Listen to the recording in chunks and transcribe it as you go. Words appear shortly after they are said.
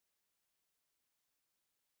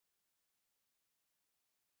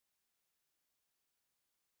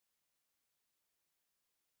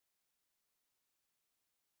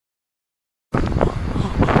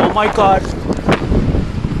Oh my god.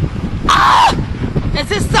 Ah!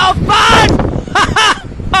 This is so fun!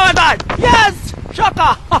 Oh my god! Yes!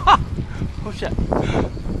 Shaka! Oh shit.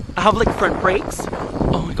 I have like front brakes.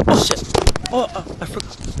 Oh my god. Oh shit. Oh, I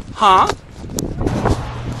forgot. Huh?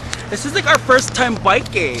 This is like our first time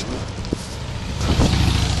biking.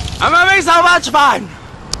 I'm having so much fun!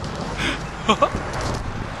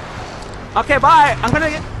 Okay, bye. I'm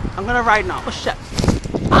gonna ride now. Oh shit.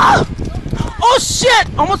 Ah! Oh shit!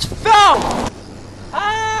 Almost fell!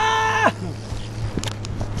 Ah!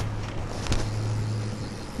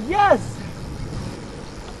 Yes!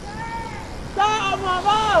 Stop,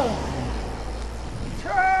 mama!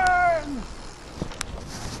 Turn!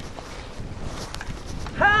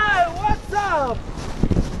 Hey, what's up?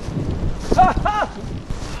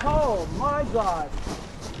 Oh my god.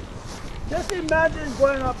 Just imagine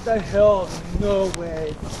going up the hill. No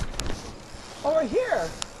way. Oh, we're here.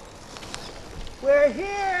 We're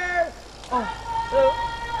here. Oh,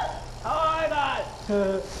 oh my god.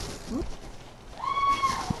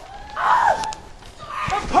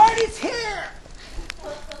 The party's here.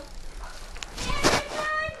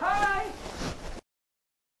 Hi.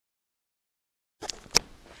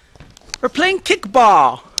 We're playing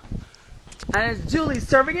kickball. And it's Julie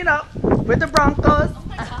serving it up with the Broncos. Oh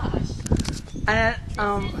my gosh. And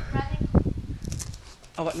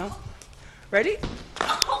oh what now? Ready?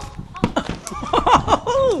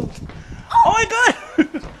 Oh my god!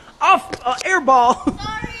 Off air ball.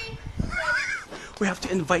 Sorry. We have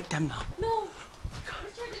to invite them now. No.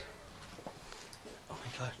 Oh my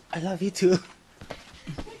god. I love you too.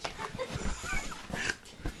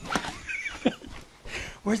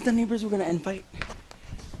 Where's the neighbors we're gonna invite?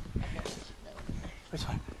 Which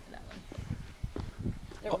one?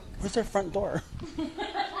 Oh, where's their front door?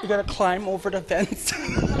 You gotta climb over the fence. On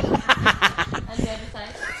the other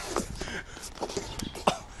side?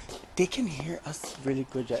 Oh, they can hear us really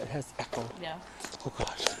good. It has echo. Yeah. Oh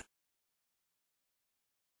gosh.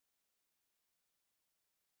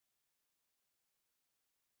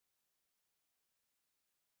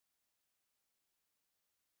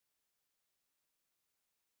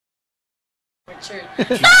 Richard. No,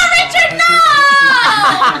 Richard, no!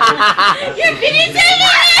 You're videotaping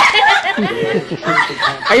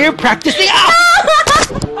it! Are you practicing?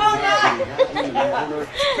 Oh no!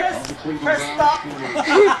 Press stop.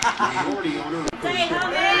 Say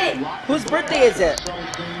hi. Whose birthday is it?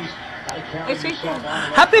 It's Richard.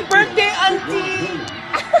 Happy birthday, Auntie!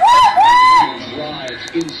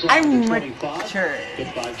 I'm Richard.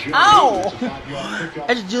 Ow!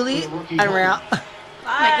 It's Julie and Rhea. Oh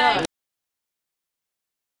my god.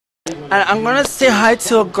 And I'm gonna say hi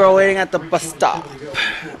to a girl waiting at the bus stop.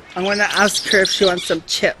 I'm gonna ask her if she wants some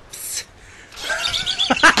chips.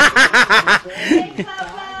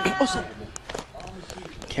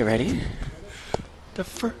 Okay, ready? The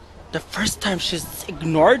first time she's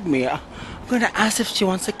ignored me, I'm gonna ask if she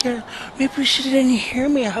wants a kiss. Maybe she didn't hear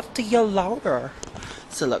me. I have to yell louder.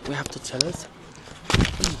 So look, we have to tell us.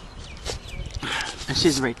 And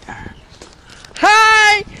she's right there.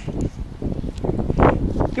 Hi!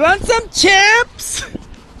 You want some chips?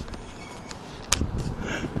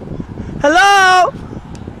 Hello?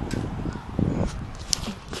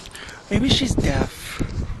 Maybe she's deaf.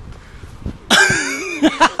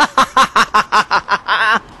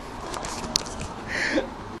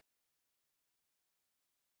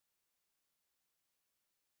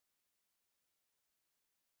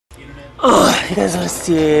 Oh, you guys want to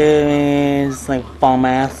see me? It's like ball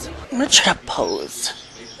mask. I'm gonna try to pose.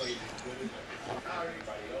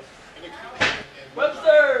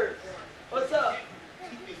 Webster! What's up?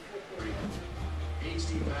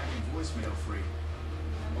 Voicemail free.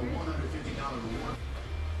 A $150 reward.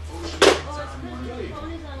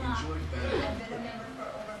 Enjoy better. I've been a member for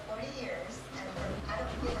over 40 years, and I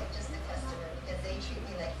don't feel like just a customer because they treat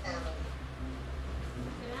me like family.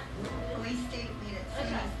 Police state lead at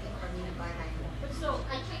seriously for me to buy my home. So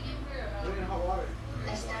I can't give her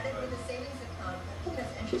I started with a savings account because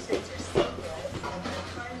interest rates are so good, and my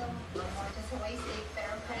condo, my mortgage, Hawaii State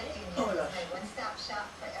Federal Credit Union is my one-stop shop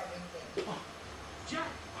for everything. Jack,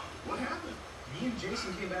 what happened? Me and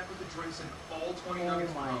Jason came back with the drinks and all 20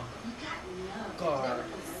 nuggets. Oh my You got love. god.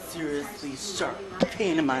 Seriously, sharp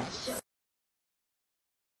pain in my...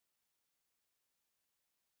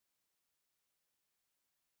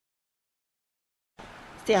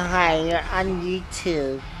 Say hi, you're on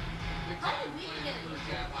YouTube.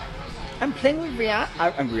 I'm playing with Rihanna.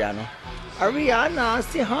 I'm Rihanna. Ariana,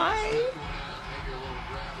 say hi.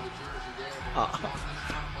 Oh.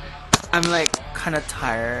 I'm like kind of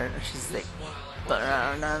tired. She's like,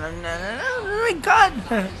 oh my god.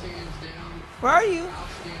 Where are you?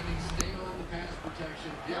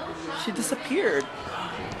 She disappeared.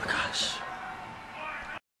 Oh my gosh.